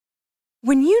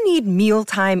When you need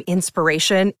mealtime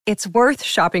inspiration, it's worth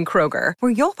shopping Kroger,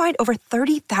 where you'll find over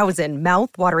 30,000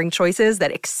 mouth-watering choices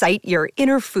that excite your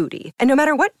inner foodie. And no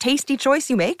matter what tasty choice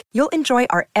you make, you'll enjoy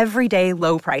our everyday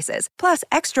low prices, plus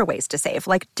extra ways to save,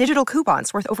 like digital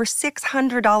coupons worth over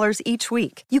 $600 each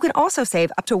week. You can also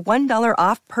save up to $1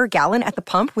 off per gallon at the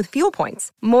pump with fuel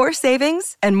points. More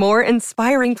savings and more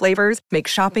inspiring flavors make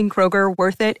shopping Kroger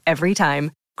worth it every time.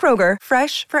 Kroger,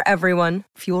 fresh for everyone.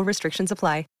 Fuel restrictions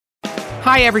apply.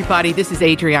 Hi, everybody. This is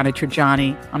Adriana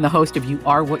Trajani. I'm the host of You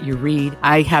Are What You Read.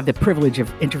 I have the privilege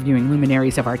of interviewing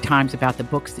luminaries of our times about the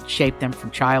books that shaped them from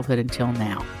childhood until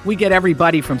now. We get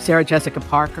everybody from Sarah Jessica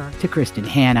Parker to Kristen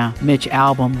Hanna, Mitch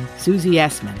Albom, Susie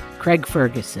Essman, Craig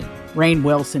Ferguson, Rainn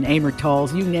Wilson, Amor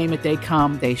Tolls, you name it, they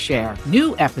come, they share.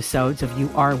 New episodes of You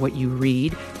Are What You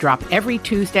Read drop every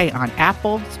Tuesday on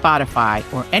Apple, Spotify,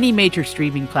 or any major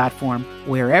streaming platform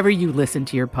wherever you listen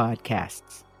to your podcasts.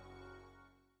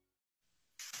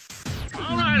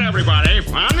 All right, everybody,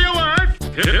 on the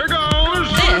alert. Here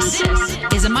goes. This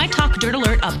is a My Talk Dirt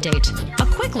Alert update. A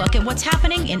quick look at what's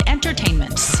happening in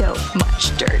entertainment. So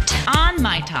much dirt. On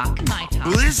My Talk.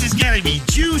 Well, this is going to be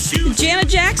juicy. Janet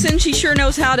Jackson, she sure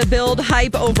knows how to build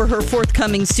hype over her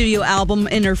forthcoming studio album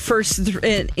in her first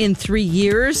in 3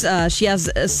 years. She has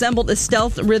assembled a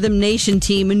stealth Rhythm Nation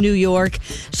team in New York.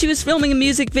 She was filming a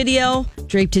music video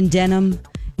draped in denim.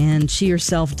 And she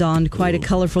herself donned quite a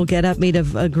colorful getup made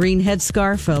of a green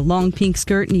headscarf, a long pink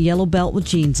skirt, and a yellow belt with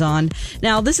jeans on.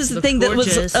 Now, this is the thing that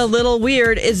was a little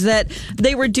weird, is that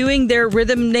they were doing their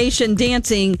Rhythm Nation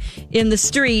dancing in the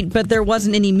street, but there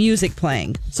wasn't any music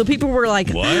playing. So people were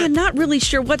like, not really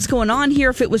sure what's going on here,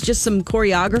 if it was just some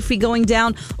choreography going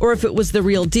down or if it was the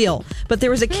real deal. But there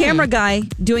was a camera guy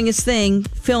doing his thing,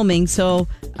 filming, so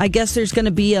I guess there's going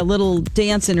to be a little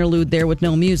dance interlude there with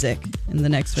no music in the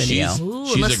next video.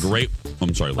 She's a great...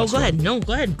 I'm sorry. Go ahead. No,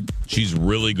 go ahead. She's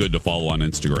really good to follow on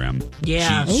Instagram.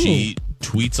 Yeah. She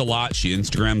tweets a lot. She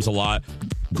Instagrams a lot.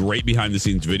 Great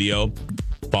behind-the-scenes video.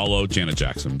 Follow Janet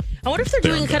Jackson. I wonder if they're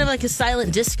doing kind of like a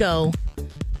silent disco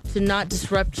to not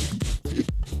disrupt...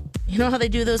 You know how they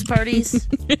do those parties?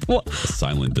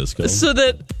 Silent disco. So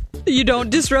that you don't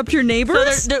disrupt your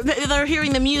neighbors? So they're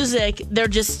hearing the music. They're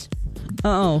just...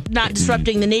 not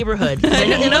disrupting the neighborhood.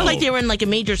 They not like they were in like a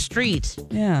major street.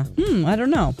 Yeah. I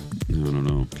don't know. I don't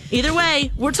know. Either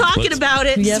way, we're talking about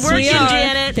it. Yes, it's working, we are.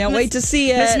 Janet. Can't wait to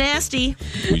see it. It's nasty.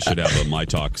 We should have a My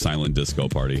Talk silent disco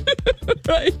party.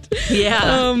 Right.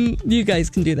 Yeah. You guys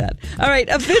can do that. All right.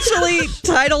 Officially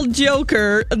titled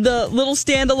Joker, the little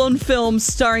standalone film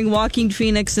starring Joaquin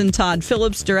Phoenix and Todd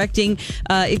Phillips directing.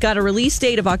 It got a release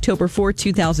date of October 4th,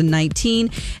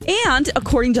 2019. And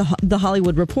according to The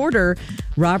Hollywood Reporter,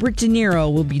 Robert De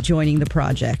Niro will be joining the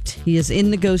project. He is in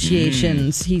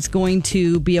negotiations. He's going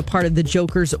to be a part of the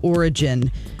Joker's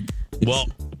origin. Well,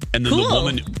 and then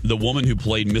the woman who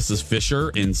played Mrs.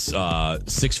 Fisher in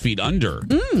 6 Feet Under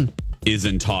is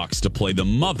in talks to play the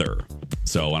mother.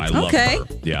 So, and I love her.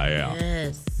 Yeah.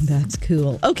 Yes. That's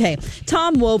cool. Okay.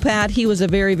 Tom Wopat, he was a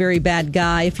very, very bad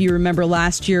guy. If you remember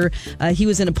last year, he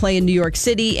was in a play in New York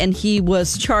City, and he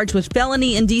was charged with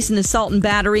felony indecent assault and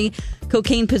battery,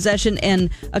 cocaine possession, and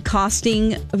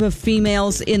accosting of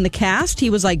females in the cast. He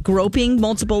was like groping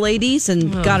multiple ladies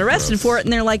and got arrested for it.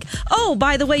 And they're like, oh,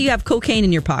 by the way, you have cocaine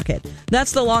in your pocket.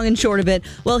 That's the long and short of it.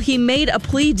 Well, he made a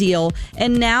plea deal,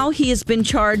 and now he has been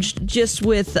charged just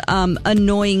with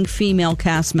annoying female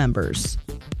cast members.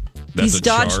 He's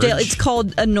dodged it. It's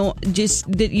called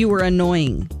just that you were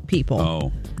annoying people.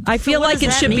 Oh. I feel like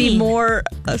it should be more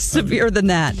severe than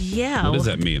that. Yeah. What does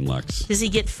that mean, Lex? Does he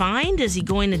get fined? Is he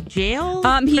going to jail?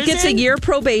 He gets a year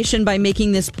probation by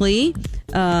making this plea,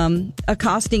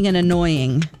 accosting and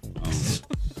annoying.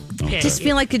 Okay. Just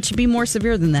feel like it should be more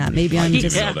severe than that. Maybe I'm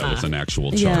just... So that was an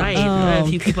actual charge. Yeah. Right. I have a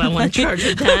few people I want to charge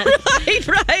with that.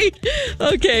 Right.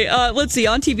 Okay, let's see.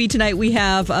 On TV tonight, we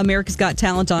have America's Got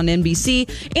Talent on NBC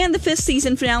and the 5th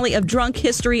season finale of Drunk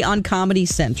History on Comedy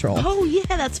Central. Oh,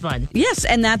 yeah, that's fun. Yes,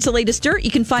 and that's the latest dirt.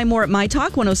 You can find more at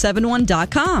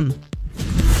mytalk1071.com.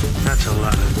 That's a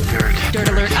lot of dirt. Dirt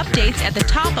Alert updates at the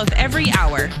top of every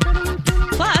hour.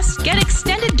 Plus, get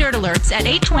extended Dirt Alerts at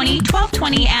 8:20,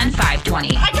 12:20, and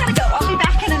 5:20. I gotta go. I'll be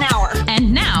back in an hour.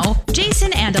 And now,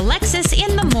 Jason and Alexis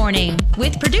in the morning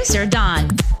with producer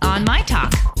Don on My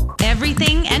Talk.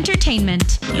 Everything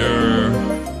entertainment. You're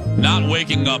not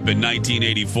waking up in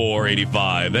 1984,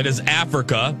 85. That is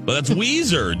Africa, but that's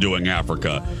Weezer doing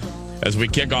Africa. As we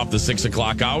kick off the 6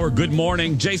 o'clock hour, good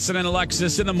morning, Jason and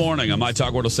Alexis in the morning on My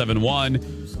Talk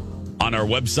 1071. On our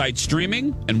website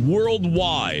streaming and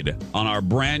worldwide on our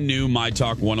brand new My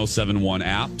Talk 1071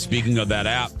 app. Speaking of that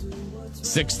app,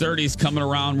 6:30 is coming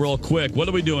around real quick. What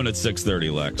are we doing at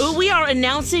 6:30, Lex? We are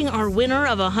announcing our winner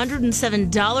of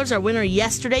 $107. Our winner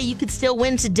yesterday. You could still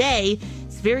win today.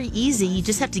 It's very easy. You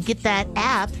just have to get that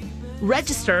app,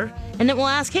 register, and then we'll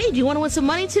ask, hey, do you want to win some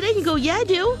money today? You go, yeah, I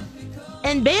do.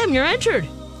 And bam, you're entered.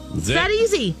 It's that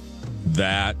easy.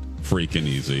 That freaking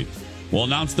easy. We'll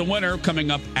announce the winner coming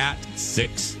up at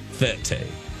 6:30.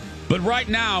 But right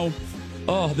now,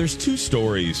 there's two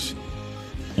stories.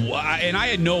 And I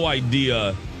had no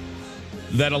idea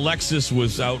that Alexis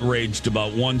was outraged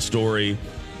about one story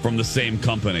from the same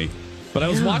company. But I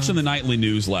was watching the nightly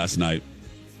news last night,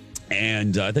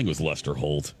 and I think it was Lester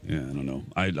Holt. Yeah, I don't know.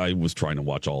 I was trying to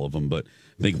watch all of them, but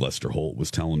I think Lester Holt was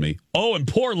telling me. Oh, and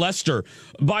poor Lester.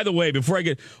 By the way,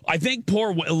 I think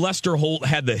poor Lester Holt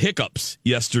had the hiccups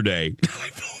yesterday. I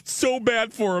felt so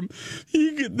bad for him.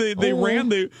 They ran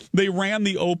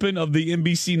the open of the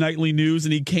NBC Nightly News,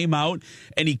 and he came out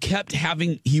and he kept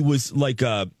having. He was like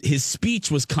his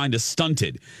speech was kind of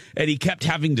stunted, and he kept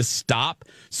having to stop.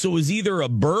 So it was either a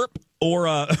burp or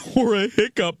a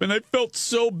hiccup, and I felt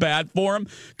so bad for him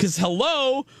because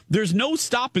there's no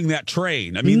stopping that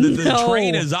train. I mean, the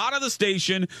train is out of the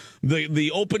station.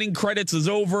 The opening credits is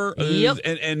over,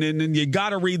 and then you got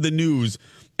to read the news,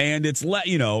 and it's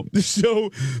So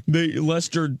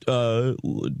Lester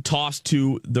tossed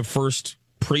to the first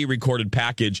pre-recorded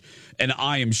package, and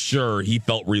I am sure he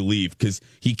felt relief because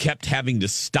he kept having to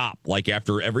stop like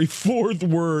after every fourth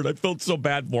word. I felt so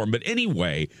bad for him. But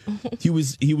anyway, he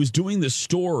was doing the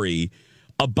story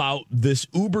about this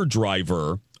Uber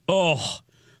driver.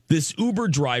 This Uber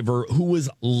driver who was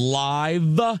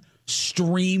live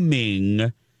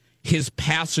streaming his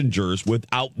passengers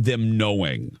without them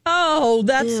knowing. Oh,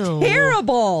 that's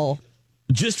terrible.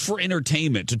 Just for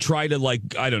entertainment, to try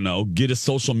to, get his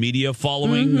social media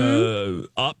following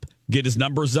up, get his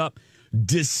numbers up.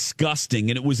 Disgusting.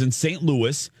 And it was in St.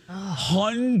 Louis.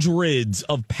 Hundreds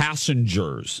of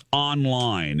passengers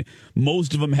online,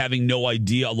 most of them having no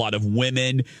idea, a lot of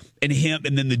women, and him.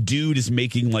 And then the dude is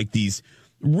making these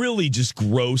really just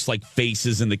gross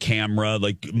faces in the camera,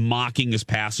 mocking his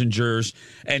passengers.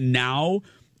 And now...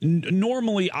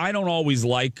 Normally, I don't always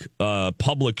like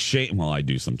public shame. Well, I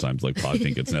do sometimes. Probably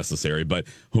think it's necessary, but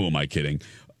who am I kidding?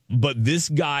 But this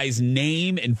guy's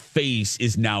name and face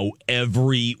is now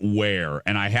everywhere,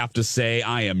 and I have to say,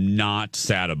 I am not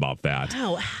sad about that.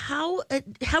 Wow, how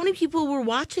many people were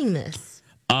watching this?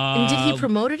 And did he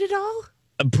promote it at all?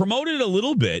 Promoted it a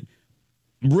little bit.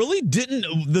 Really didn't.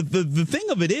 The thing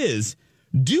of it is,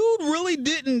 dude really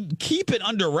didn't keep it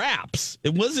under wraps.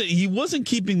 He wasn't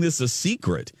keeping this a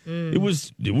secret. He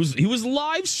was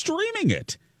live streaming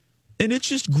it. And it's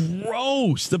just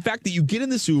gross. The fact that you get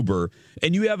in this Uber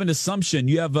and you have an assumption,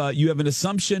 you have an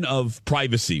assumption of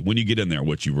privacy when you get in there,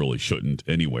 which you really shouldn't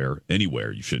anywhere.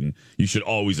 You shouldn't. You should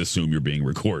always assume you're being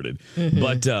recorded.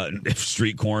 But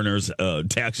street corners,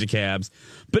 taxi cabs.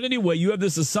 But anyway, you have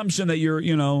this assumption that you're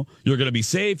going to be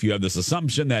safe. You have this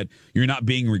assumption that you're not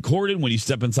being recorded when you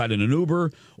step inside in an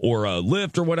Uber or a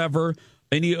Lyft or whatever.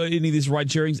 Any of these ride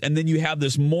sharings, and then you have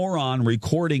this moron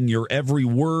recording your every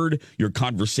word, your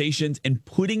conversations, and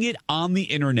putting it on the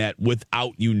internet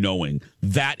without you knowing.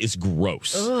 That is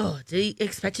gross. Oh, do you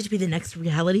expect it to be the next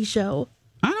reality show?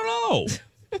 I don't know.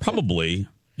 Probably.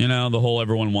 The whole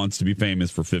everyone wants to be famous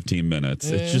for 15 minutes.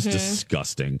 It's just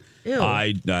disgusting. Ew.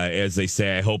 As they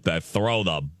say, I hope that throw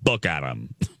the book at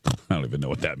him. I don't even know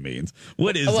what that means.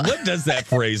 What does that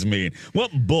phrase mean?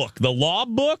 What book? The law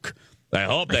book? I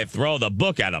hope they throw the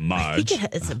book at him, Marge. I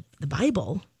think it's the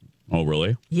Bible. Oh,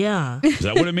 really? Yeah. Is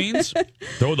that what it means?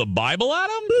 Throw the Bible at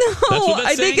him? No,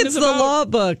 I think it's the law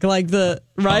book,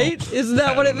 right? Isn't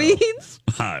that what it means?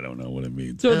 I don't know what it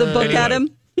means. Throw the book at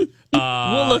him?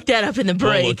 We'll look that up in the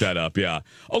break. We'll look that up, yeah.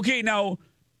 Okay, now,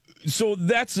 so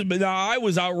I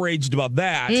was outraged about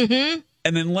that. Mm-hmm.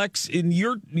 And then Lex, in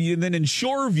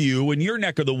Shoreview, in your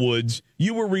neck of the woods,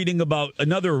 you were reading about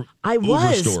another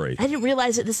Uber story. I didn't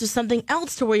realize that this was something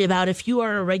else to worry about if you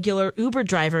are a regular Uber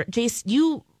driver. Jace,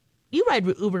 you ride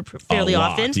Uber fairly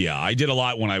often. Yeah, I did a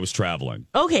lot when I was traveling.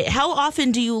 Okay, how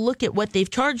often do you look at what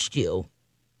they've charged you?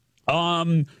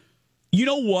 You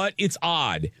know what? It's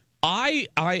odd. I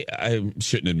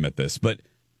shouldn't admit this, but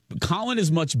Colin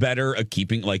is much better at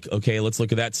keeping okay, let's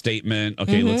look at that statement.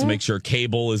 Okay, let's make sure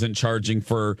cable isn't charging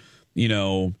for,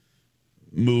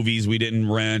 movies we didn't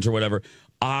rent or whatever.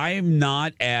 I'm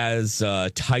not as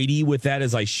tidy with that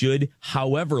as I should.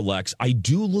 However, Lex, I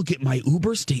do look at my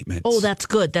Uber statements. Oh, that's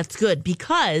good. That's good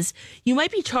because you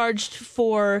might be charged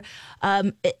for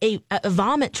a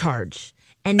vomit charge.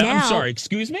 And now, I'm sorry,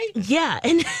 excuse me? Yeah.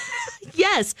 And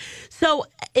yes. So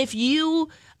if you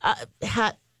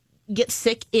get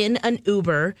sick in an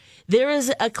Uber, there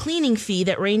is a cleaning fee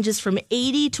that ranges from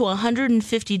 $80 to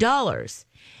 $150.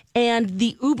 And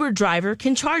the Uber driver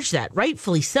can charge that,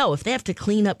 rightfully so. If they have to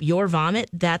clean up your vomit,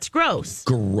 that's gross.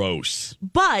 Gross.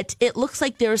 But it looks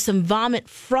like there's some vomit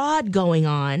fraud going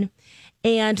on.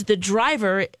 And the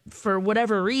driver, for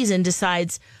whatever reason,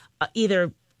 decides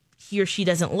either he or she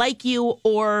doesn't like you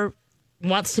or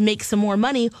wants to make some more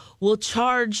money, will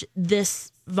charge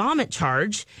this vomit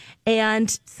charge. And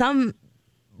some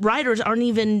riders aren't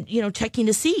even, checking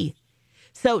to see.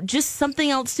 So just something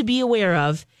else to be aware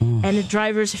of. And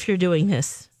drivers, if you're doing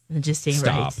this, it just ain't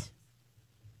Stop. right.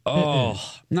 Oh,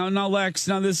 now, Lex,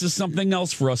 now this is something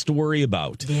else for us to worry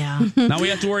about. Yeah. Now we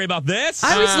have to worry about this?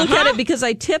 I always look at it because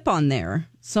I tip on there,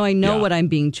 so I know Yeah. what I'm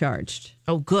being charged.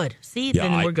 Oh, good. See,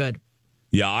 then we're good.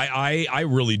 Yeah, I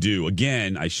really do.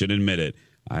 Again, I should admit it.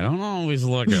 I don't always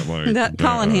look at like That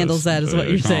Colin handles that is what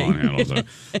you're saying. Handles that.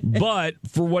 But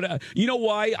for what you know,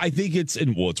 why I think it's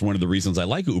one of the reasons I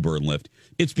like Uber and Lyft.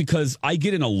 It's because I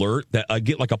get an alert that I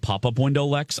get like a pop up window,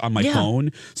 Lex, on my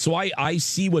phone. So I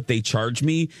see what they charge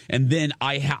me, and then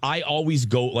I always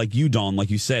go like you, Dawn, like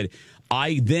you said.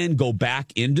 I then go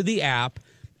back into the app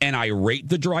and I rate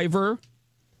the driver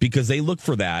because they look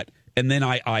for that, and then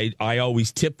I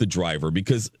always tip the driver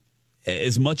because.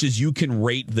 As much as you can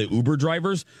rate the Uber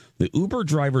drivers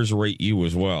rate you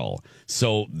as well.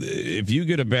 So if you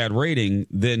get a bad rating,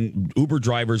 then Uber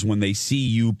drivers, when they see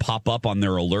you pop up on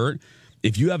their alert,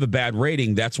 if you have a bad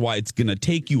rating, that's why it's going to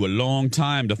take you a long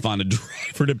time to find a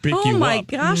driver to pick you up. Oh, my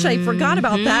gosh. I forgot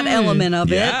about that element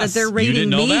of it, that they're rating you didn't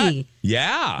know me. That?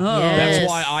 Yeah. Oh. That's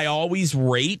why I always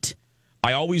rate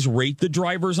the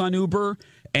drivers on Uber.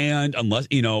 And unless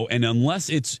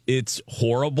it's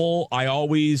horrible, I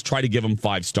always try to give them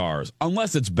 5 stars.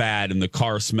 Unless it's bad and the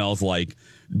car smells like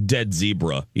dead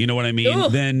zebra, you know what I mean? Ugh.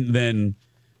 Then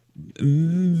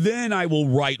I will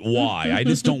write why. I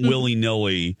just don't willy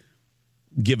nilly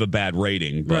give a bad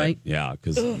rating, but right? Yeah,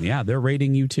 because they're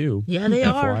rating you too. Yeah, they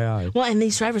are. FYI. Well, and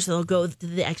these drivers, they'll go to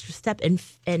the extra step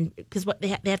and because what they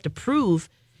have to prove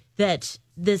that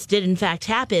this did in fact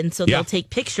happen, so they'll take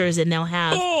pictures and they'll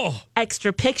have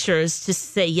extra pictures to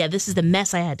say, yeah, this is the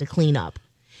mess I had to clean up.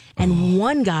 And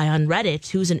one guy on Reddit,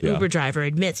 who's an Uber driver,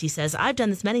 admits, he says, I've done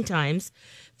this many times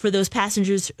for those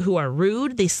passengers who are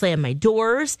rude. They slam my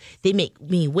doors. They make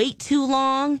me wait too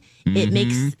long. Mm-hmm. It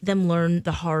makes them learn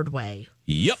the hard way.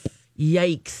 Yep.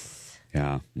 Yikes.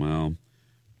 Yeah, well,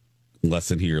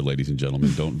 lesson here, ladies and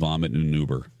gentlemen. Don't vomit in an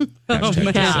Uber.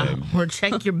 Or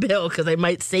check your bill because they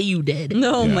might say you did.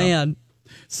 No, man.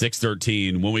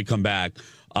 6:13. When we come back,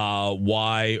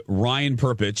 why Ryan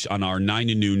Perpich on our 9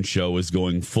 to noon show is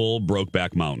going full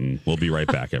Brokeback Mountain. We'll be right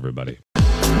back, everybody.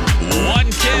 One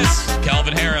Kiss,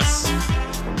 Calvin Harris.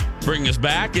 Bringing us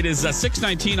back. It is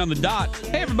 6:19 on the dot.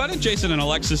 Hey, everybody. Jason and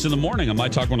Alexis in the morning on My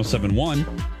Talk 107.1.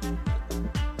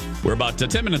 We're about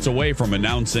 10 minutes away from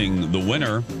announcing the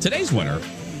winner, today's winner,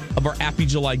 of our Happy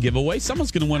July giveaway.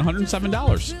 Someone's going to win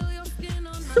 $107.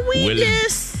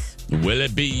 Sweetness. Will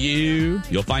it be you?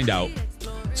 You'll find out.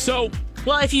 So,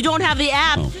 well, if you don't have the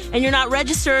app and you're not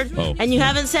registered and you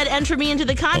haven't said enter me into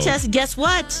the contest, guess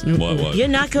what? What? You're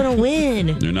not going to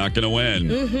win. You're not going to win.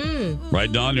 Mm-hmm.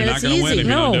 Right, Dawn? You're not going to win if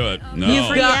you don't do it.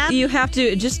 No. You have to,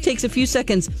 it just takes a few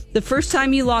seconds. The first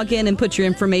time you log in and put your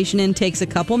information in takes a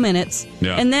couple minutes.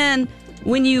 Yeah. And then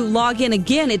when you log in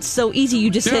again, it's so easy. You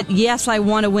just hit, yes, I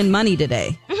want to win money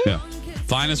today. Mm-hmm. Yeah.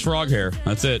 Finest frog hair.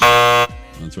 That's it.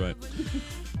 That's right.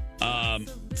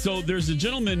 So there's a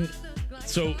gentleman...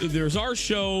 So there's our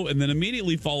show, and then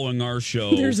immediately following our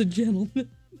show, there's a gentleman.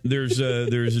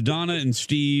 There's Donna and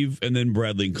Steve, and then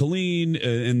Bradley and Colleen,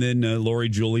 and then Lori,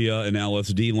 Julia, and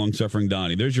LSD, long suffering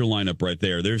Donnie. There's your lineup right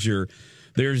there. There's your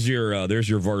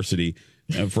varsity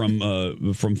from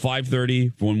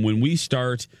 5:30 when we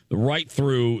start right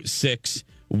through 6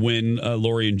 when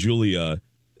Lori and Julia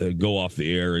go off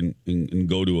the air and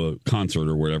go to a concert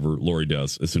or whatever Lori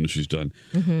does as soon as she's done.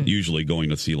 Mm-hmm. Usually going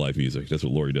to see live music. That's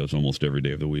what Lori does almost every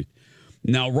day of the week.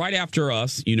 Now, right after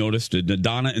us, you noticed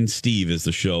Donna and Steve is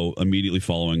the show immediately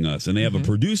following us. And they have a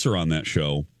producer on that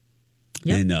show.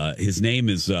 Yep. And his name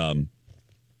is...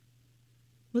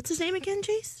 What's his name again,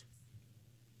 Jace?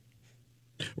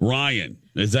 Ryan.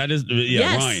 Is that his... Yeah,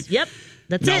 yes. Ryan. Yep.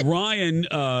 That's now, it.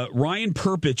 Ryan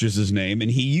Perpich is his name, and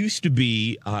he used to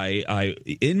be.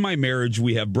 In my marriage,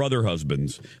 we have brother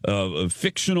husbands,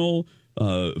 fictional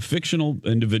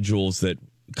individuals that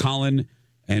Colin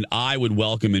and I would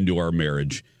welcome into our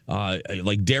marriage.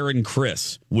 like Darren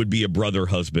Criss would be a brother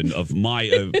husband of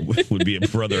my would be a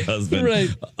brother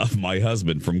husband of my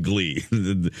husband from Glee.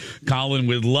 Colin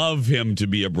would love him to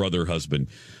be a brother husband.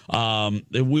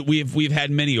 We've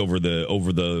had many over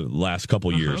the last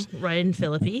couple years. Ryan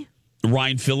Phillippe.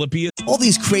 Ryan Phillippe. All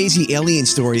these crazy alien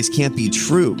stories can't be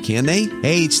true, can they?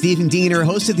 Hey, it's Stephen Diener,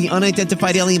 host of the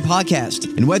Unidentified Alien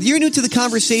Podcast. And whether you're new to the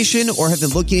conversation or have been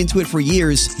looking into it for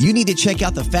years, you need to check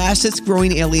out the fastest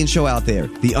growing alien show out there,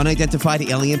 the Unidentified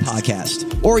Alien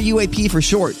Podcast, or UAP for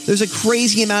short. There's a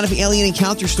crazy amount of alien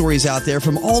encounter stories out there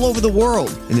from all over the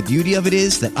world. And the beauty of it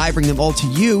is that I bring them all to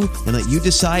you and let you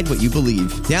decide what you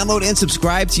believe. Download and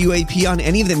subscribe to UAP on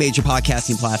any of the major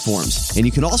podcasting platforms. And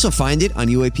you can also find it on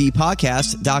UAPpodcast.com.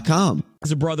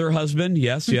 As a brother husband,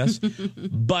 yes.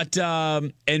 But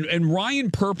and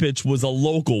Ryan Perpich was a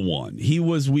local one. He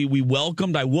was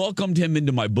I welcomed him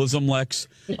into my bosom, Lex.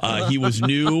 He was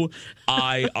new.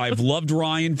 I've loved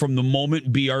Ryan from the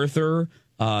moment B. Arthur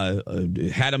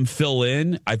had him fill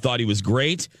in. I thought he was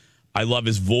great. I love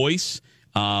his voice.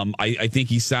 I think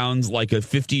he sounds like a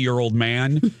 50-year-old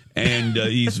man, and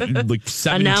he's like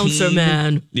 17. Announcer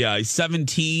man. Yeah, he's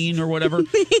 17 or whatever.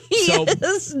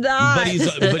 Yes, not. But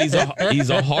he's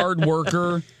a hard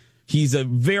worker. He's a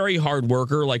very hard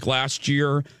worker. Like last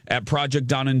year at Project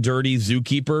Down and Dirty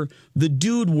Zookeeper, the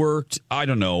dude worked,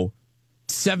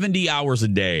 70 hours a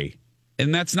day.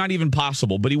 And that's not even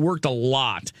possible, but he worked a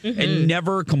lot and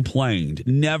never complained.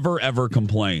 Never, ever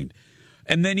complained.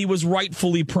 And then he was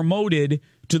rightfully promoted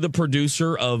to the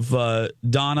producer of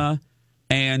Donna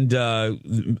and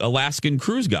Alaskan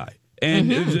Cruise Guy.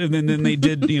 And, and then they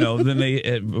did, then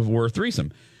they were a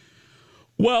threesome.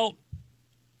 Well,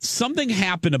 something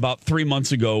happened about 3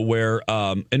 months ago where,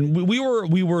 and we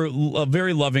were a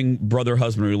very loving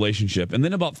brother-husband relationship. And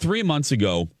then about 3 months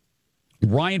ago,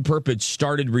 Ryan Perpich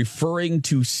started referring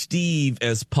to Steve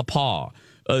as Papa.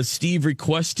 Steve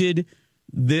requested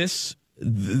this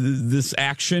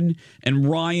action, and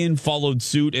Ryan followed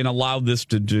suit and allowed this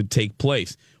to take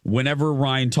place. Whenever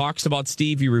Ryan talks about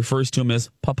Steve, he refers to him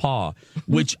as Papa,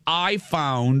 which I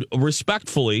found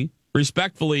respectfully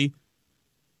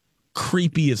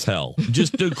creepy as hell.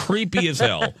 Just creepy as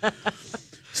hell.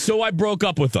 So I broke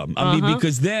up with him. I mean,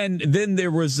 because then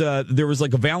there was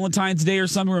like a Valentine's Day or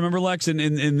something. Remember, Lex?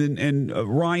 And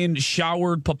Ryan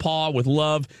showered Papa with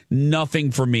love. Nothing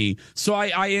for me. So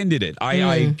I ended it.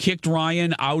 I kicked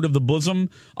Ryan out of the bosom.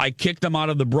 I kicked him out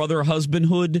of the brother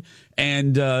husbandhood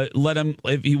and let him,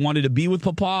 if he wanted to be with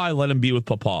Papa, I let him be with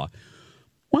Papa.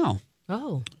 Well,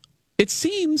 it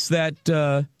seems that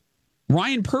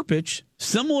Ryan Perpich,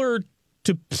 similar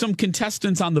to some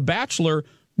contestants on The Bachelor,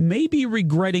 may be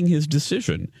regretting his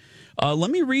decision.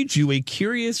 Let me read you a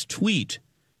curious tweet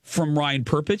from Ryan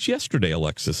Perpich yesterday,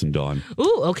 Alexis and Dawn.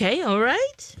 Ooh, okay, all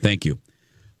right. Thank you.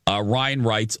 Ryan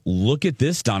writes, "Look at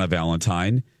this, Donna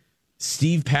Valentine.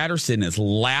 Steve Patterson is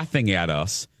laughing at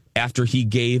us after he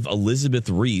gave Elizabeth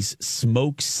Reese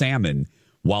smoked salmon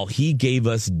while he gave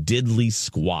us diddly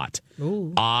squat."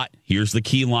 Ooh. Here's the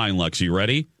key line, Lex. You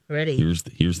ready? Ready.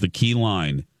 Here's the key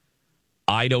line.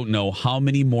 I don't know how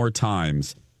many more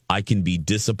times I can be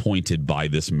disappointed by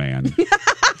this man.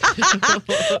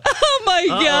 Oh, my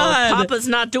God. Papa's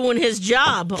not doing his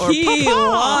job. Or key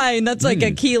line. That's like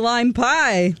a key lime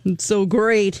pie. It's so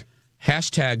great.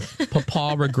 Hashtag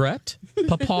Papa regret.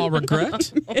 Papa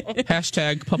regret.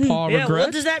 Hashtag Papa regret.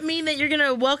 Well, does that mean that you're going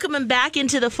to welcome him back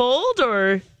into the fold,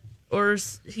 or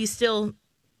he's still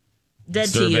dead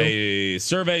to you?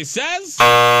 Survey says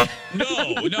no,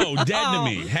 dead to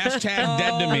me. Hashtag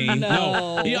dead to me.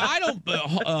 No. I don't.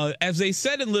 As they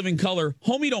said in Living Color,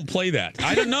 homie, don't play that.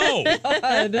 I don't know.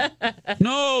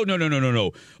 No.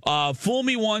 Fool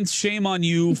me once, shame on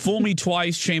you. Fool me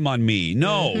twice, shame on me.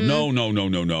 No.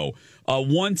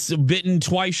 Once bitten,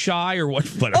 twice shy, or what?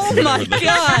 Whatever, oh my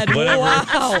God!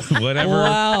 Wow! Whatever.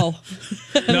 Wow!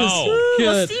 No.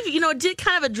 Well, Steve, did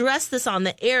kind of address this on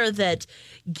the air that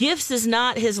gifts is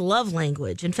not his love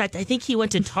language. In fact, I think he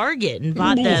went to Target and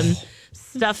bought them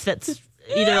stuff that's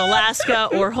either Alaska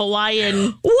or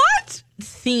Hawaiian. What?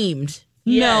 Themed.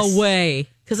 Yes. No way.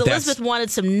 Because Elizabeth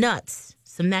wanted some nuts,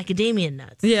 some macadamia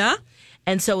nuts. Yeah.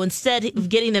 And so instead of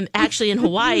getting them actually in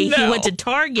Hawaii, he went to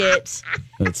Target.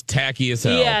 That's tacky as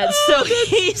hell. Yeah, so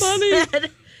he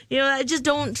said, I just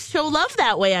don't show love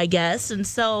that way, I guess. And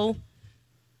so...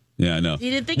 Yeah, I know. You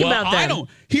didn't think about that.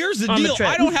 Here's the deal.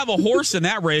 I don't have a horse in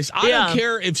that race. I don't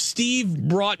care if Steve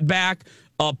brought back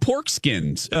pork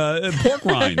skins, pork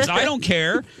rinds. I don't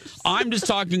care. I'm just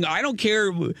talking. I don't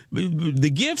care.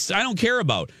 The gifts, I don't care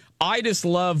about. I just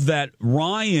love that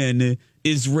Ryan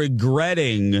is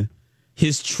regretting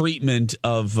his treatment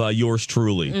of yours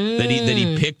truly. That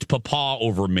he picked Papa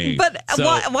over me. But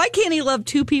why can't he love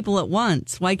two people at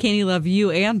once? Why can't he love you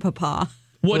and Papa?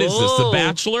 What is this, The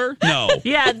Bachelor? No.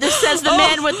 Yeah, this says the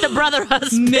man with the brother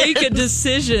husband. Make a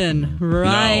decision.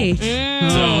 Right.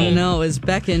 No. No. Is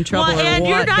Becca in trouble or what, and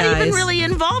you're not guys? even really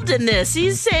involved in this.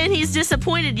 He's saying he's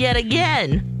disappointed yet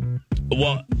again.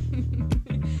 Well,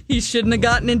 he shouldn't have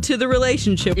gotten into the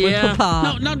relationship with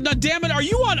Papa. no, damn it. Are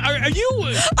you with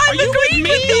agreeing me,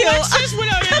 with you. Alexis? No,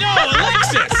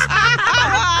 Alexis.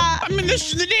 I mean,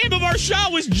 the name of our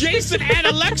show is Jason and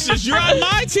Alexis. You're on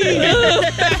my team.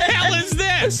 What the hell is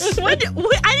this? What?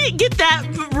 I didn't get that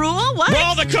rule. What?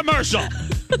 Roll the commercial. I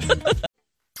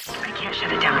can't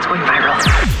shut it down. It's going viral.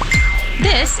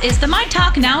 This is the My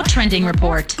Talk Now trending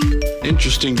report.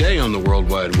 Interesting day on the World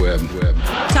Wide Web.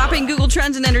 Topping Google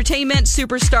Trends and Entertainment,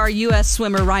 superstar U.S.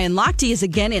 swimmer Ryan Lochte is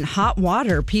again in hot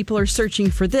water. People are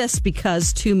searching for this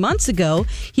because 2 months ago,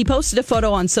 he posted a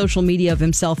photo on social media of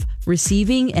himself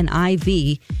receiving an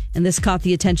IV, and this caught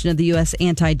the attention of the U.S.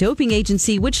 Anti-Doping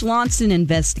Agency, which launched an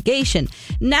investigation.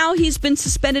 Now he's been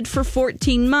suspended for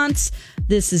 14 months.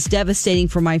 This is devastating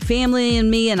for my family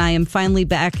and me, and I was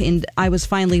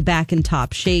finally back in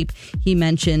top shape. He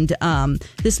mentioned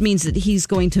this means that he's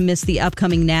going to miss the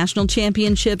upcoming national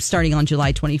championships starting on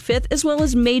July 25th, as well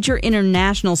as major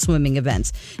international swimming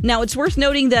events. Now, it's worth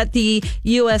noting that the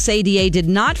USADA did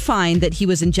not find that he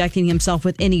was injecting himself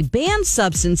with any banned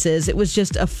substances. It was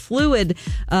just a fluid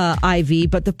IV,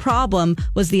 but the problem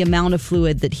was the amount of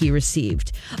fluid that he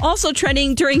received. Also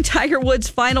trending during Tiger Woods'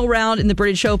 final round in the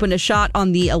British Open, a shot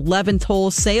on the 11th hole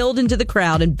sailed into the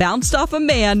crowd and bounced off a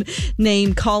man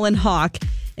named Colin Hawke.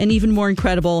 And even more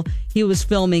incredible, he was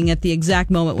filming at the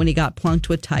exact moment when he got plunked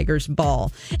with Tiger's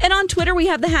ball. And on Twitter, we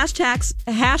have the hashtags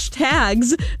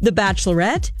The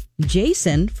Bachelorette.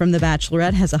 Jason from The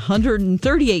Bachelorette has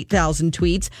 138,000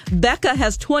 tweets. Becca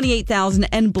has 28,000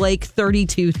 and Blake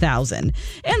 32,000.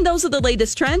 And those are the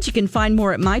latest trends. You can find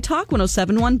more at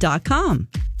mytalk1071.com.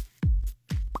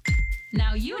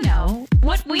 Now you know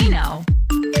what we know.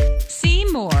 See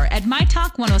more at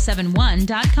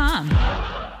mytalk1071.com.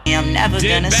 I'm never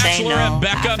Did gonna say Bachelorette no.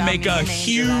 Becca make a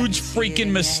huge freaking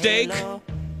mistake?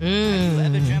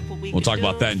 We'll talk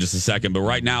about that in just a second. But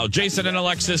right now, Jason and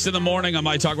Alexis in the morning on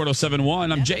My Talk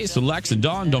 1071. I'm Jason, Lex, and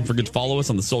Dawn. Don't forget to follow us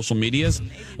on the social medias.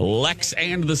 Lex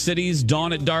and the Cities,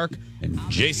 Dawn at Dark, and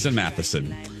Jason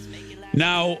Matheson.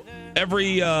 Now,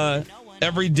 every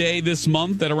day this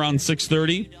month at around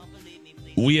 6:30,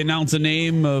 we announce a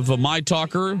name of a My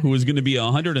Talker who is going to be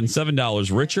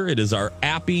 $107 richer. It is our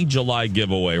Appy July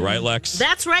giveaway, right, Lex?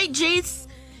 That's right, Jace.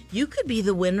 You could be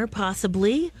the winner,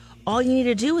 possibly. All you need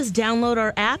to do is download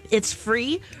our app. It's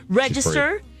free.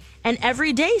 Register. And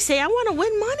every day say, I want to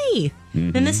win money.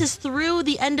 Mm-hmm. And this is through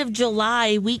the end of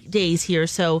July weekdays here.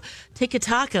 So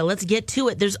tiki-taka, let's get to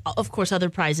it. There's, of course, other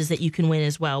prizes that you can win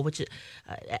as well, which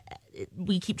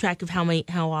we keep track of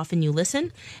how often you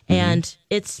listen. And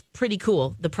it's pretty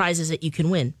cool, the prizes that you can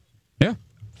win. Yeah.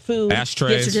 Food,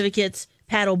 ashtrays, gift certificates,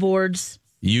 paddle boards.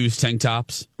 Used tank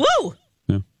tops. Woo!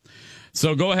 Yeah.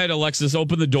 So go ahead, Alexis,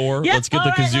 open the door. Yep. Let's get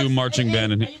the kazoo marching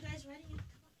band in here. Are you guys ready?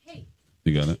 Hey.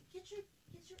 You got it?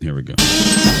 Here we go.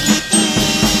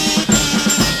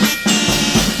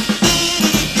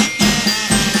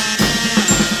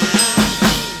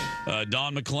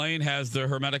 Dawn McClain has the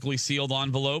hermetically sealed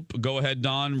envelope. Go ahead,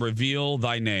 Dawn. Reveal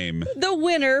thy name. The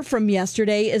winner from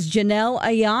yesterday is Janelle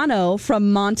Ayano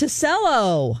from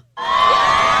Monticello. There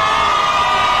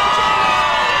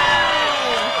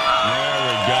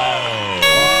we go.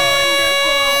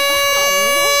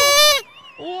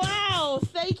 Wow.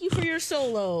 Thank you for your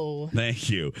solo. Thank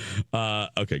you.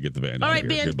 Okay, get the band. All out right,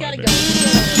 of here. band, Goodbye, gotta band. go.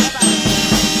 Bye-bye.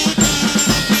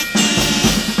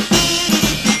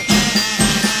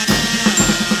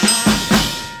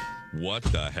 What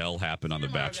the hell happened on The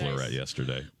Bachelorette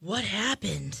yesterday? What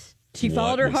happened? She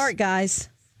followed her heart, guys.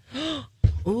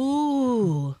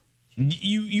 Ooh.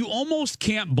 You almost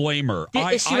can't blame her.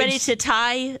 Is she ready to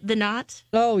tie the knot?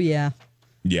 Oh, yeah.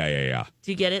 Yeah.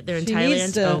 Do you get it? They're in She Thailand.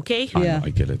 needs to- Okay. Yeah.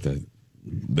 I get it.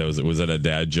 That was that a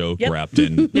dad joke Yep. wrapped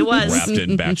in It was. wrapped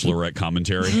in Bachelorette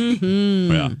commentary?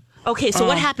 Mm-hmm. Yeah. Okay, so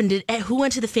what happened? Who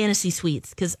went to the fantasy suites?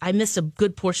 Because I missed a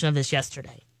good portion of this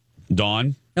yesterday.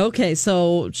 Dawn? Okay,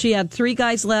 so she had 3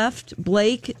 guys left,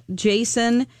 Blake,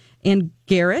 Jason, and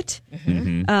Garrett.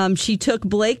 Mm-hmm. She took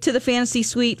Blake to the fantasy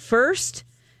suite first.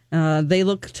 They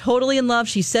look totally in love.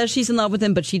 She says she's in love with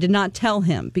him, but she did not tell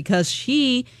him because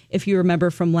she, if you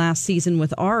remember from last season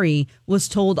with Ari, was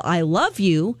told, I love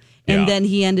you. And then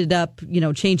he ended up,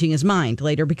 changing his mind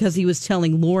later because he was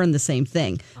telling Lauren the same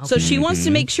thing. Okay. So she wants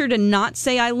to make sure to not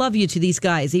say I love you to these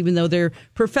guys, even though they're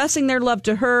professing their love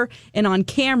to her. And on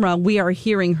camera, we are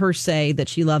hearing her say that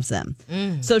she loves them.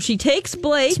 So she takes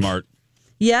Blake. Smart.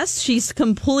 Yes, she's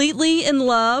completely in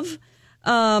love.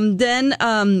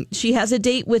 Then she has a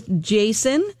date with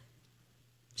Jason.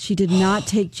 She did not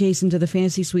take Jason to the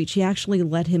fantasy suite. She actually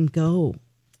let him go.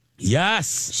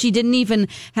 Yes. She didn't even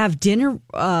have dinner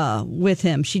with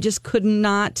him. She just could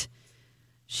not.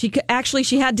 She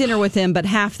had dinner with him, but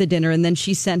half the dinner, and then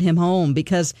she sent him home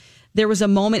because there was a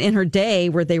moment in her day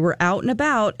where they were out and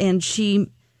about, and she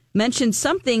mentioned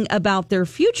something about their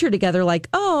future together, like,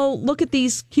 oh, look at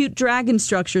these cute dragon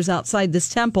structures outside this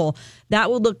temple. That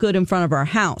would look good in front of our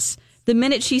house. The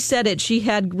minute she said it, she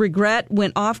had regret,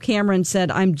 went off camera and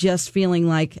said, I'm just feeling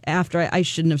like after I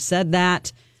shouldn't have said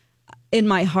that. In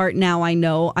my heart now, I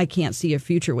know I can't see a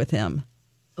future with him.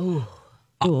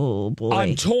 Oh, boy.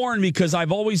 I'm torn because I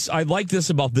like this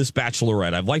about this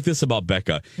Bachelorette. I've liked this about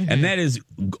Becca. And that is,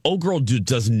 old girl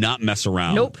does not mess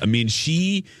around. Nope. I mean,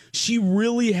 she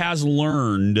really has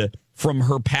learned from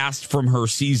her past, from her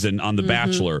season on The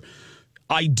Bachelor.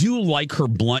 I do like her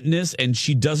bluntness, and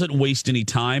she doesn't waste any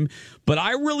time. But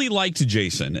I really liked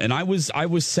Jason, and I was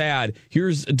sad.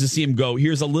 Here's to see him go.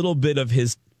 Here's a little bit of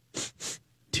his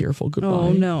tearful goodbye.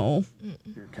 Oh, no.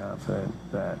 You're confident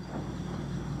that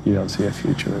you don't see a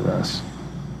future with us?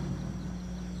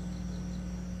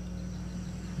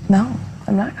 No,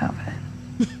 I'm not confident.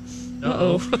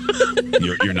 Uh-oh.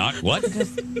 You're not? What?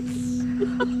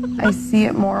 I see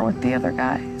it more with the other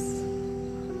guys.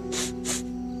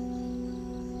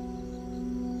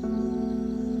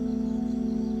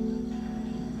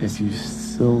 If you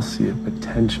still see a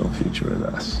potential future with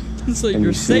us, So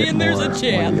you're saying there's a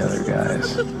chance. The other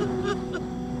guys.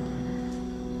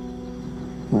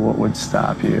 What would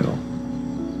stop you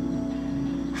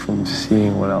from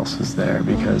seeing what else is there?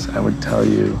 Because I would tell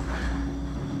you,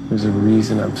 there's a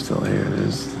reason I'm still here.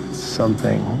 There's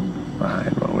something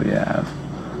behind what we have.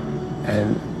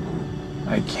 And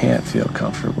I can't feel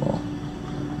comfortable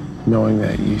knowing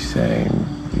that you saying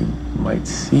you might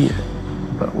see it.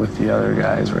 But with the other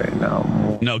guys right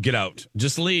now, no, get out.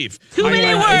 Just leave. Too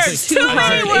many words. Too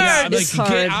many words.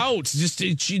 Get out. Just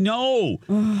I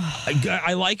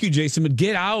like you, Jason, but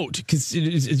get out because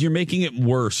you're making it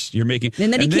worse.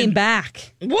 And then he came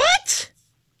back. What?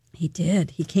 He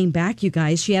did. He came back, you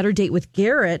guys. She had her date with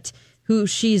Garrett, who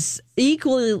she's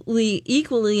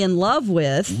equally in love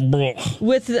with.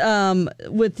 With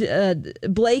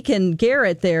Blake and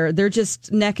Garrett, they're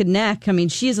just neck and neck. I mean,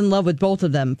 she's in love with both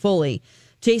of them fully.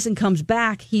 Jason comes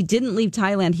back. He didn't leave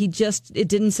Thailand. It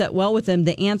didn't set well with him,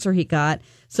 the answer he got.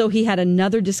 So he had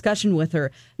another discussion with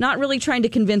her, not really trying to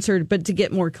convince her, but to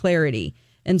get more clarity.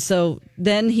 And so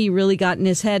then he really got in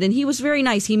his head, and he was very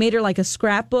nice. He made her like a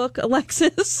scrapbook,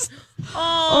 Alexis.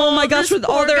 Oh my gosh, with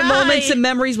all their moments and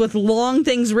memories with long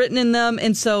things written in them.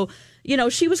 And so,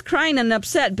 she was crying and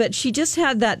upset, but she just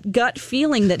had that gut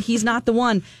feeling that he's not the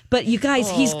one. But you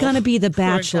guys, he's going to be the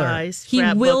Bachelor. He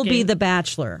will be the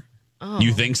Bachelor. Oh.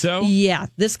 You think so? Yeah,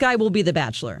 this guy will be the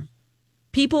Bachelor.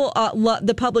 People,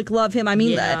 the public love him. I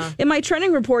mean, in my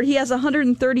trending report, he has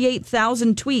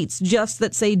 138,000 tweets just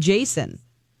that say Jason.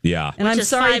 Yeah, and I'm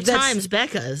sorry, 5 times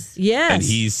Becca's.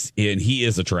 Yes, and he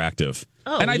is attractive.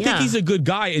 Oh, and I think he's a good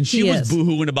guy. And she was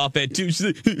boohooing about that too.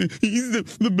 She said, he's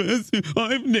the best.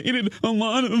 I've dated a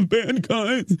lot of bad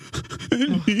guys,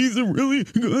 and he's a really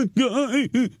good guy.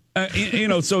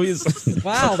 So he's.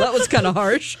 Wow, that was kind of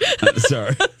harsh.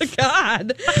 Sorry.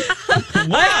 God.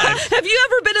 What? Have you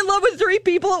ever been in love with 3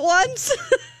 people at once?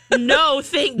 No,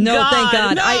 thank God. No, thank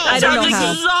God. No, I don't know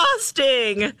how.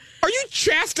 Exhausting. Are you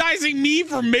chastising me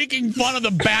for making fun of the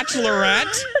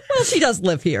Bachelorette? Well, she does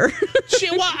live here.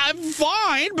 I'm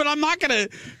fine, but I'm not going to.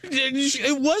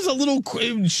 It was a little.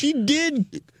 She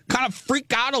did kind of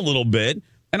freak out a little bit,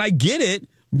 and I get it,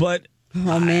 but.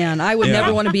 Oh, man. I would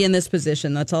never want to be in this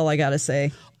position. That's all I got to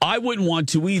say. I wouldn't want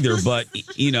to either, but,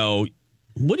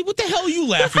 what the hell are you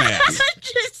laughing at? I'm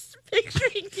just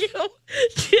picturing you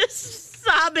just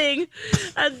sobbing,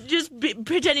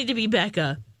 pretending to be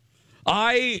Becca.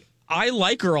 I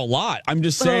like her a lot. I'm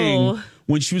just saying,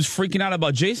 when she was freaking out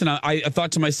about Jason, I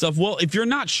thought to myself, well, if you're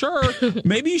not sure,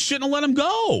 maybe you shouldn't have let him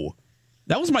go.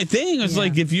 That was my thing. It was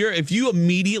like, if you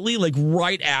immediately, like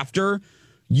right after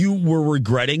you were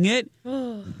regretting it,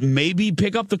 maybe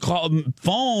pick up the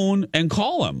phone and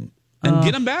call him and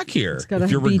get him back here. It's gotta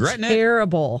be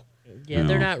terrible. Yeah,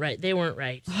 they're not right. They weren't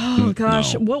right. Oh,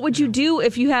 gosh. No. What would you do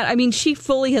if you had... I mean, she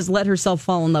fully has let herself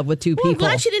fall in love with two Well, I'm people.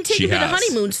 glad she didn't take She him to the has.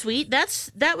 honeymoon suite.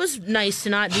 That was nice to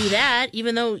not do that,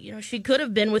 even though she could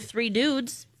have been with 3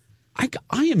 dudes. I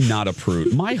am not a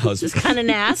prude. My husband... It's kind of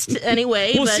nasty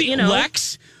anyway, well, but, see,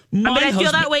 Lex... I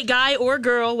feel that way, guy or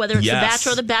girl, whether it's Yes. the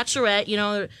Bachelor or the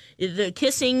Bachelorette, the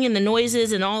kissing and the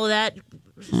noises and all of that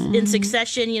in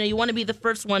succession, you want to be the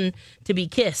first one to be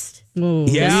kissed. Ooh,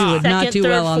 Yeah. you would not Second, do third,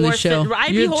 well on the fourth, show. fifth.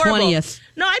 I'd You're be horrible. 20th.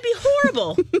 No, I'd be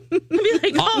horrible. I'd be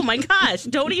like, oh my gosh,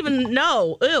 don't even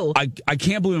know. Ew. I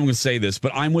can't believe I'm going to say this,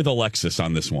 but I'm with Alexis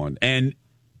on this one. And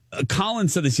Colin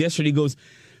said this yesterday. He goes,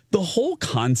 the whole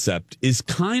concept is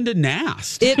kind of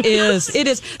nasty. It is. It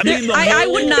is. I mean, I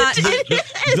would not.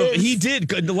 He did.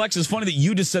 Alexis, funny that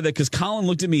you just said that because Colin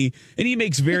looked at me and he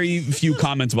makes very few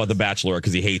comments about The Bachelor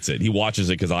because he hates it. He watches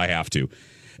it because I have to.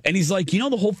 And he's like, the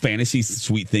whole fantasy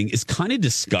suite thing is kind of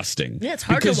disgusting. Yeah, it's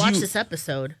hard to watch this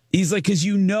episode. He's like, because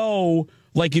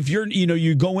like if you're,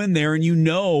 you go in there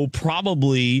and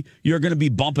probably you're going to be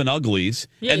bumping uglies.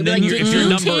 Yeah, and then did if you're you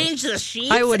number, change the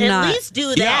sheets? I would At not. least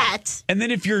do that. and then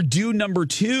if you're due number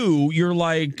 2, you're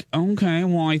like, okay,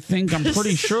 well, I think I'm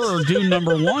pretty sure due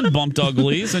number 1 bumped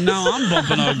uglies, and now I'm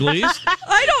bumping uglies.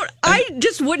 I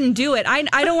just wouldn't do it. I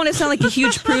don't want to sound like a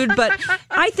huge prude, but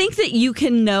I think that you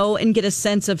can know and get a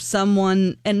sense of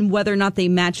someone and whether or not they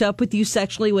match up with you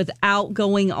sexually without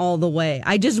going all the way.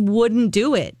 I just wouldn't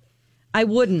do it. I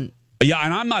wouldn't. Yeah,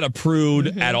 and I'm not a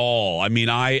prude at all. I mean,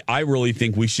 I really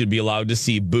think we should be allowed to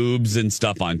see boobs and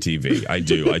stuff on TV. I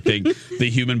do. I think the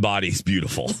human body is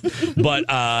beautiful, but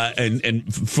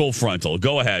and full frontal.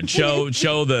 Go ahead, show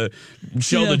the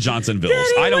Johnsonvilles.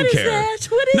 Daddy, I don't what is care. that?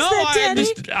 What is that,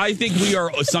 Daddy? I think we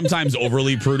are sometimes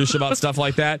overly prudish about stuff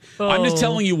like that. I'm just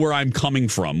telling you where I'm coming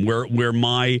from. Where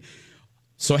my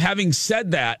So having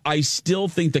said that, I still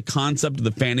think the concept of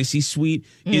the fantasy suite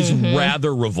is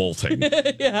rather revolting.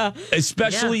 Yeah.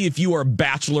 Especially if you are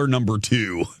bachelor number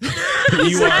 2.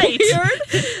 You right.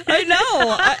 I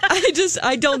know.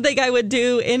 I don't think I would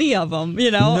do any of them,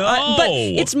 No. But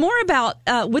it's more about,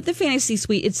 with the fantasy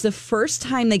suite, it's the first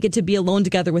time they get to be alone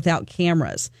together without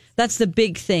cameras. That's the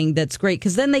big thing that's great,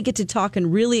 because then they get to talk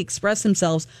and really express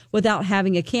themselves without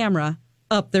having a camera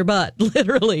up their butt,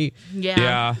 literally.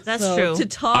 Yeah. That's true. To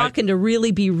talk and to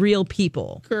really be real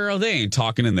people. Girl, they ain't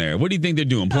talking in there. What do you think they're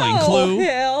doing? Playing Oh, Clue?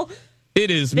 hell. It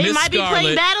is They Miss might be Scarlet.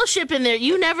 playing Battleship in there.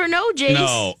 You never know, Jace.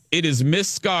 No, it is Miss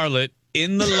Scarlet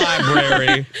in the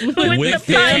library with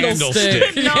the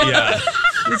candlestick. candlestick. No. Yeah.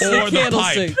 Or the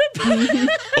candlestick. pipe.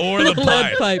 Or the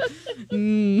Lead pipe. pipe.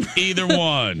 Either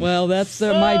one. Well, that's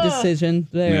my decision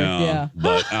there. No, Yeah.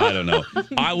 but I don't know.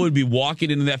 I would be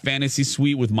walking into that fantasy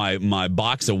suite with my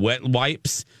box of wet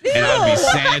wipes, and I'd be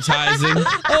sanitizing.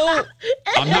 Oh,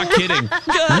 I'm not kidding.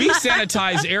 We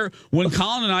sanitize air. When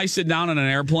Colin and I sit down on an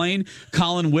airplane,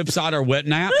 Colin whips out our wet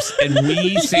naps, and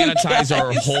we sanitize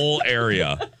our whole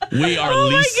area. We are Oh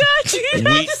my Lisa. gosh, you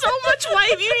have so much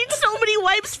wipe. You need so many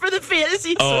wipes for the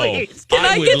fantasy suite. Can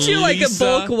I would get you like a Lisa-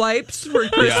 bulk wipes for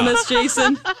Christmas,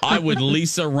 Jason? I would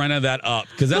Lisa Renna that up,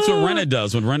 because that's what Renna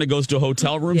does. When Renna goes to a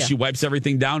hotel room, Yeah. she wipes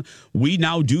everything down. We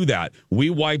now do that. We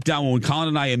wipe down when Colin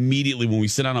and I immediately, when we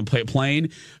sit on a plane,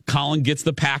 Colin gets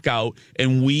the pack out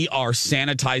and we are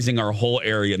sanitizing our whole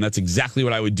area. And that's exactly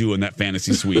what I would do in that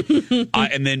fantasy suite.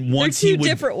 And then once They're he two would,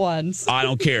 different ones. I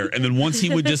don't care. And then once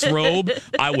he would disrobe,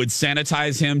 I would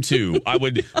sanitize him too. I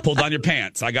would pull down your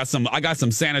pants. I got some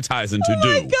sanitizing to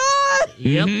do. Oh my God.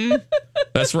 Yep.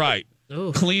 That's right.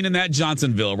 Cleaning that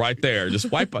Johnsonville right there. Just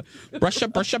wipe up. Brush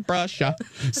up.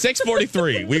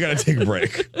 6:43. We got to take a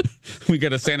break. We got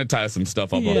to sanitize some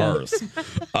stuff up of hers.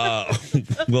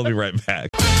 We'll be right back.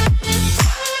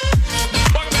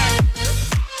 Welcome back.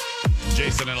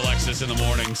 Jason and Alexis in the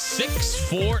morning.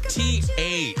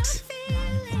 6:48.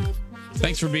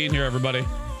 Thanks for being here, everybody.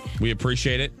 We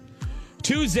appreciate it.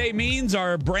 Tuesday means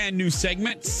our brand new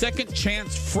segment, Second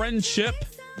Chance Friendship.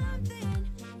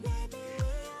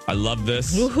 I love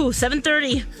this. Woohoo,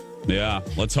 7:30. Yeah,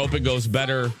 let's hope it goes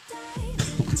better.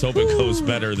 Let's hope it goes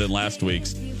better than last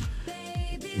week's.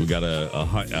 We got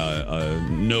a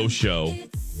no-show,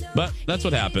 but that's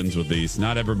what happens with these.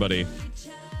 Not everybody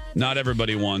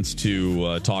wants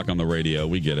to talk on the radio.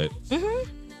 We get it,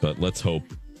 but let's hope.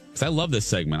 Because I love this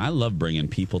segment. I love bringing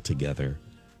people together.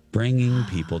 Bringing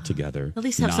people together. At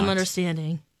least have some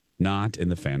understanding. Not in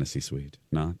the fantasy suite.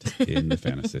 Not in the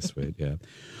fantasy suite. Yeah.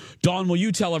 Dawn, will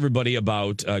you tell everybody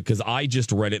about, because I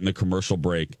just read it in the commercial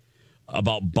break,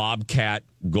 about Bobcat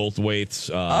Goldthwait's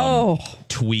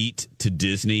tweet to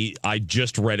Disney. I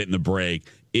just read it in the break.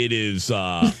 it is.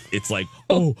 It's like,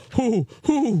 oh, who.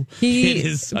 He it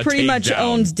is pretty much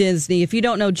owns Disney. If you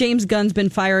don't know, James Gunn's been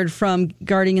fired from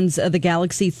Guardians of the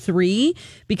Galaxy 3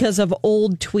 because of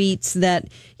old tweets that,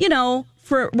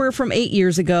 were from 8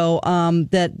 years ago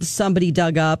that somebody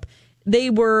dug up.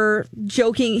 They were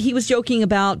joking. He was joking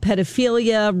about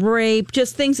pedophilia, rape,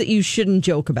 just things that you shouldn't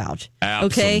joke about.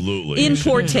 Absolutely. Okay? In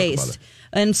poor taste.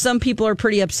 And some people are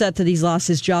pretty upset that he's lost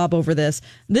his job over this.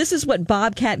 This is what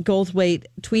Bobcat Goldthwait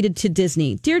tweeted to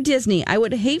Disney. Dear Disney, I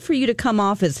would hate for you to come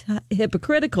off as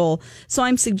hypocritical, so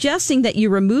I'm suggesting that you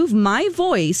remove my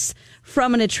voice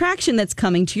from an attraction that's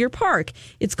coming to your park.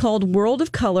 It's called World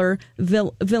of Color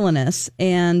Villainous,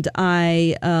 and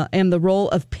I am the role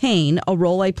of Pain, a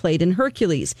role I played in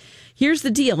Hercules. Here's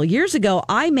the deal. Years ago,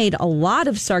 I made a lot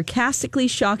of sarcastically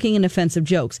shocking and offensive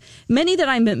jokes, many that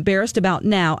I'm embarrassed about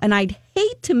now, and I'd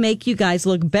hate to make you guys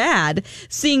look bad,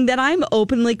 seeing that I'm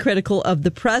openly critical of the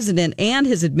president and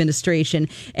his administration,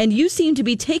 and you seem to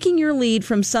be taking your lead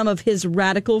from some of his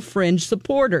radical fringe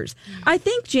supporters. I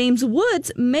think James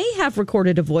Woods may have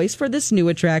recorded a voice for this new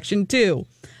attraction, too.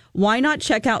 Why not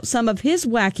check out some of his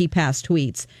wacky past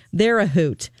tweets? They're a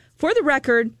hoot. For the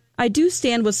record, I do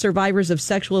stand with survivors of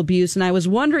sexual abuse, and I was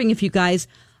wondering if you guys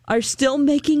are still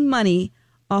making money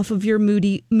off of your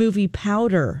movie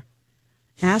Powder.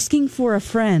 Asking for a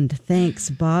friend.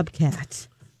 Thanks, Bobcat.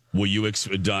 Will you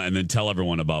and then tell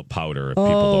everyone about Powder if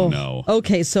people don't know?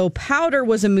 Okay, so Powder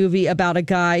was a movie about a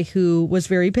guy who was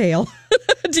very pale.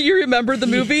 Do you remember the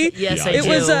movie? Yes, I do. It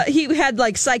was he had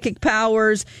like psychic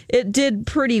powers. It did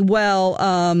pretty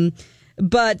well.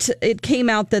 But it came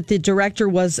out that the director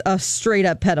was a straight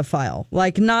up pedophile.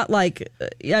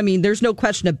 There's no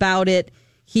question about it.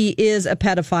 He is a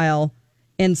pedophile.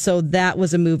 And so that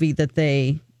was a movie that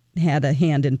they had a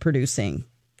hand in producing.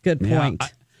 Good point.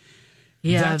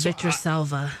 Victor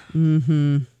Salva.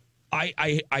 Mm-hmm.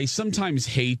 I sometimes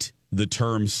hate the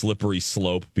term slippery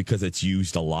slope because it's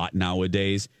used a lot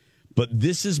nowadays. But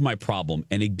this is my problem.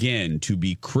 And again, to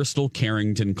be crystal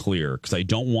Carrington clear, because I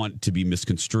don't want to be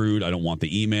misconstrued. I don't want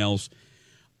the emails.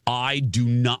 I do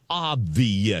not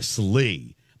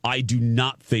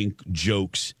think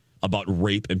jokes about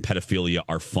rape and pedophilia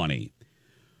are funny.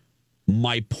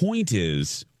 My point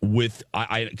is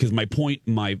because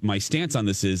my stance on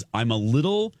this is I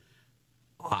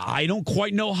don't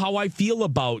quite know how I feel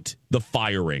about the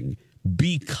firing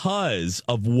because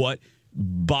of what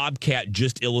Bobcat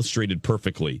just illustrated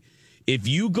perfectly. If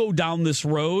you go down this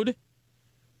road,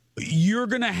 you're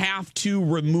going to have to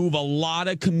remove a lot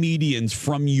of comedians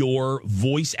from your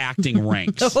voice acting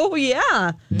ranks. Oh,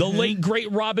 yeah. The late,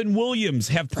 great Robin Williams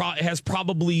has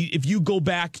probably, if you go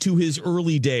back to his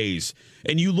early days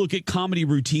and you look at comedy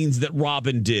routines that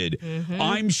Robin did,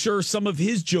 I'm sure some of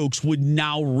his jokes would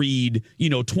now read,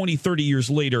 20, 30 years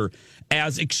later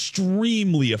as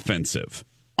extremely offensive.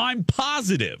 I'm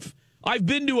positive. I've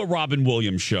been to a Robin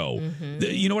Williams show.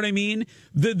 You know what I mean?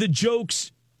 The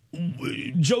jokes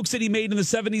that he made in the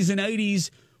 70s and 80s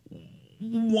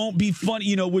won't be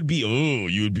funny, would be,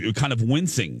 you'd be kind of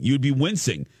wincing. You'd be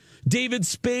wincing. David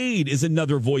Spade is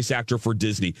another voice actor for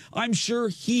Disney. I'm sure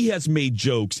he has made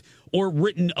jokes or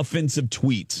written offensive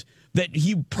tweets that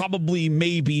he probably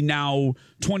maybe now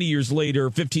 20 years later,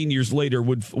 15 years later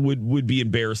would be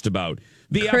embarrassed about.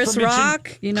 Chris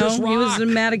Rock, he was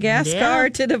in Madagascar,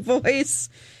 did a voice.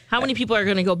 How many people are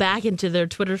going to go back into their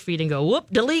Twitter feed and go, whoop,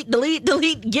 delete,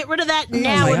 get rid of that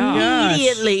now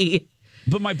immediately?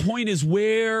 But my point is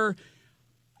Lex,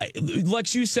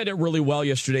 you said it really well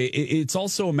yesterday. It's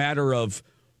also a matter of,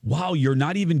 wow, you're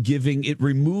not even giving, it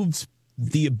removes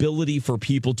the ability for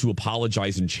people to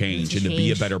apologize and change and to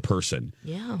be a better person.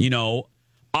 Yeah.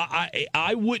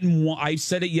 I wouldn't want, I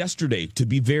said it yesterday, to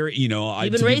be very, even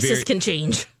racists can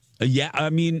change. Yeah, I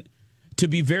mean, to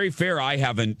be very fair, I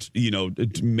haven't,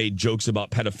 made jokes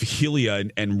about pedophilia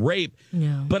and rape.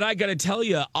 Yeah. But I got to tell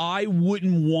you, I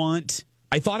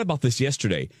thought about this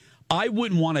yesterday. I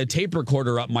wouldn't want a tape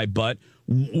recorder up my butt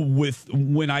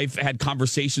when I've had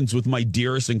conversations with my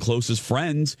dearest and closest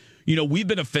friends. We've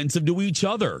been offensive to each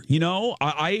other.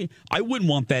 I wouldn't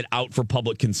want that out for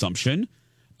public consumption.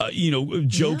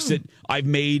 Jokes that I've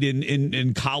made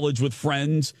in college with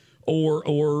friends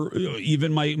or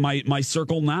even my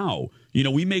circle now.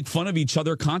 We make fun of each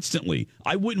other constantly.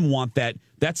 I wouldn't want that.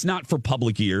 That's not for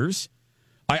public ears.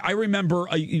 I remember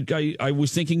I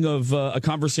was thinking of a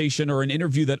conversation or an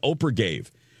interview that Oprah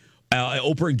gave.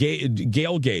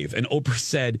 Gail gave, and Oprah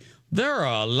said, there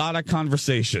are a lot of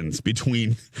conversations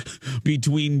between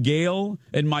Gail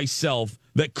and myself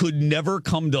that should never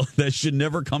come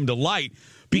to light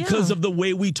because of the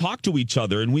way we talk to each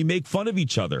other and we make fun of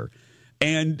each other.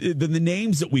 And then the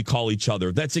names that we call each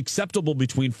other, that's acceptable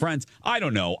between friends. I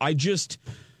don't know.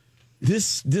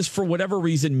 This for whatever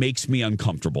reason makes me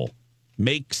uncomfortable.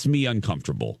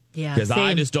 Yeah. Because I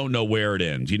same. just don't know where it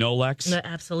ends. You know, Lex? No,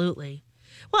 absolutely.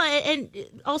 Well, and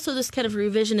also this kind of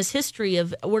revisionist history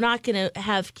of we're not going to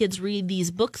have kids read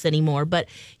these books anymore. But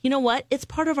you know what? It's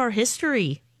part of our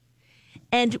history.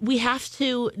 And we have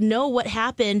to know what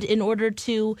happened in order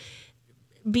to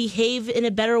behave in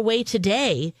a better way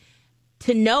today.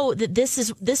 To know that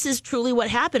this is truly what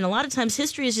happened. A lot of times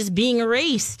history is just being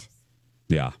erased.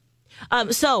 Yeah.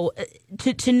 So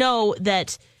to know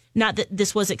that, not that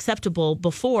this was acceptable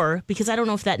before, because I don't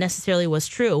know if that necessarily was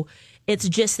true. It's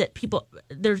just that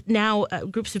there's now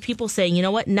groups of people saying, you know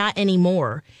what, not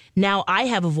anymore. Now I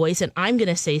have a voice and I'm going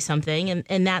to say something,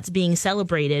 and that's being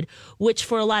celebrated, which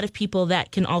for a lot of people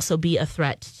that can also be a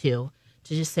threat to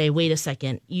just say, wait a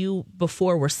second, you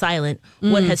before were silent.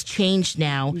 What has changed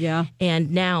now? Yeah.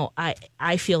 And now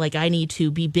I feel like I need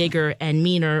to be bigger and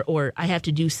meaner, or I have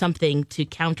to do something to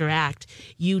counteract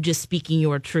you just speaking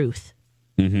your truth.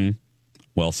 Mm-hmm.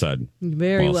 Well said.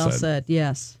 Very well said.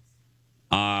 Yes.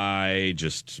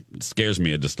 It scares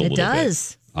me just a little bit. It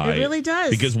does. It really does.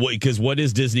 Because what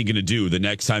is Disney going to do the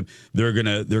next time they're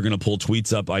gonna pull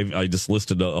tweets up? I just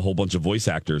listed a whole bunch of voice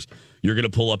actors. You're gonna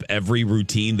pull up every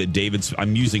routine that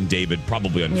I'm using David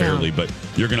probably unfairly, but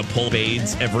you're gonna pull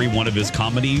Spades every one of his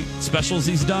comedy specials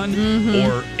he's done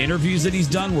or interviews that he's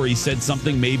done where he said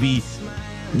something maybe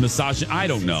misogynistic. I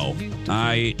don't know.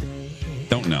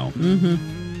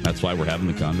 Mm-hmm. That's why we're having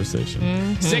the conversation.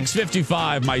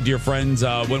 6:55, my dear friends.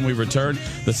 When we return,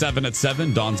 the 7 at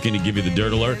 7, Dawn's going to give you the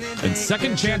dirt alert. And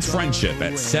Second Chance Friendship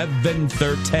at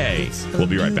 7:30. We'll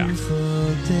be right back.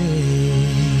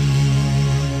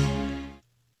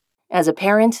 As a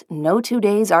parent, no 2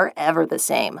 days are ever the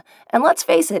same. And let's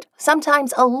face it,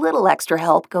 sometimes a little extra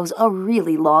help goes a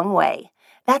really long way.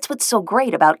 That's what's so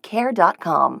great about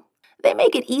Care.com. They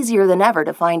make it easier than ever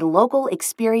to find local,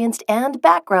 experienced, and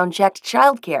background-checked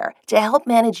childcare to help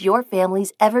manage your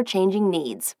family's ever-changing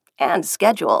needs and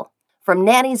schedule. From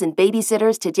nannies and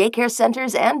babysitters to daycare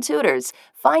centers and tutors,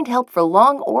 find help for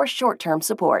long or short-term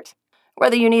support.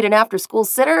 Whether you need an after-school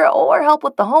sitter or help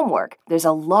with the homework, there's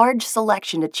a large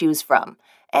selection to choose from.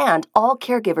 And all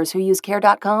caregivers who use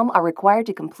Care.com are required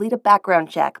to complete a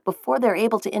background check before they're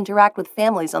able to interact with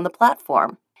families on the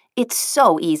platform. It's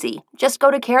so easy. Just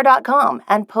go to Care.com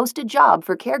and post a job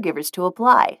for caregivers to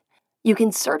apply. You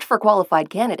can search for qualified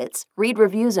candidates, read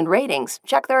reviews and ratings,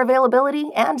 check their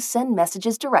availability, and send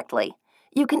messages directly.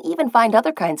 You can even find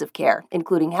other kinds of care,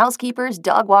 including housekeepers,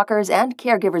 dog walkers, and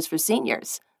caregivers for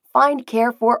seniors. Find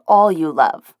care for all you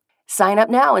love. Sign up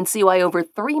now and see why over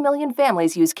 3 million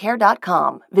families use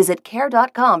Care.com. Visit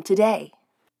Care.com today.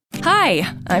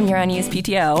 Hi, I'm your unused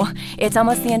PTO. It's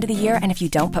almost the end of the year, and if you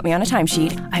don't put me on a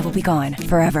timesheet, I will be gone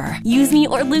forever. Use me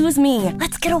or lose me.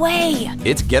 Let's get away.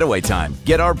 It's getaway time.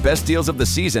 Get our best deals of the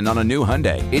season on a new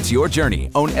Hyundai. It's your journey.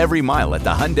 Own every mile at the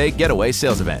Hyundai Getaway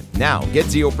Sales Event. Now, get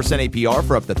 0% APR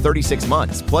for up to 36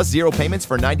 months, plus 0 payments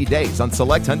for 90 days on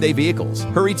select Hyundai vehicles.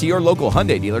 Hurry to your local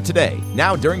Hyundai dealer today.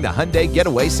 Now during the Hyundai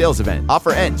Getaway Sales Event.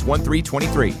 Offer ends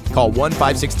 1/3/23. Call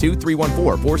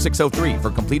 1-562-314-4603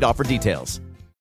 for complete offer details.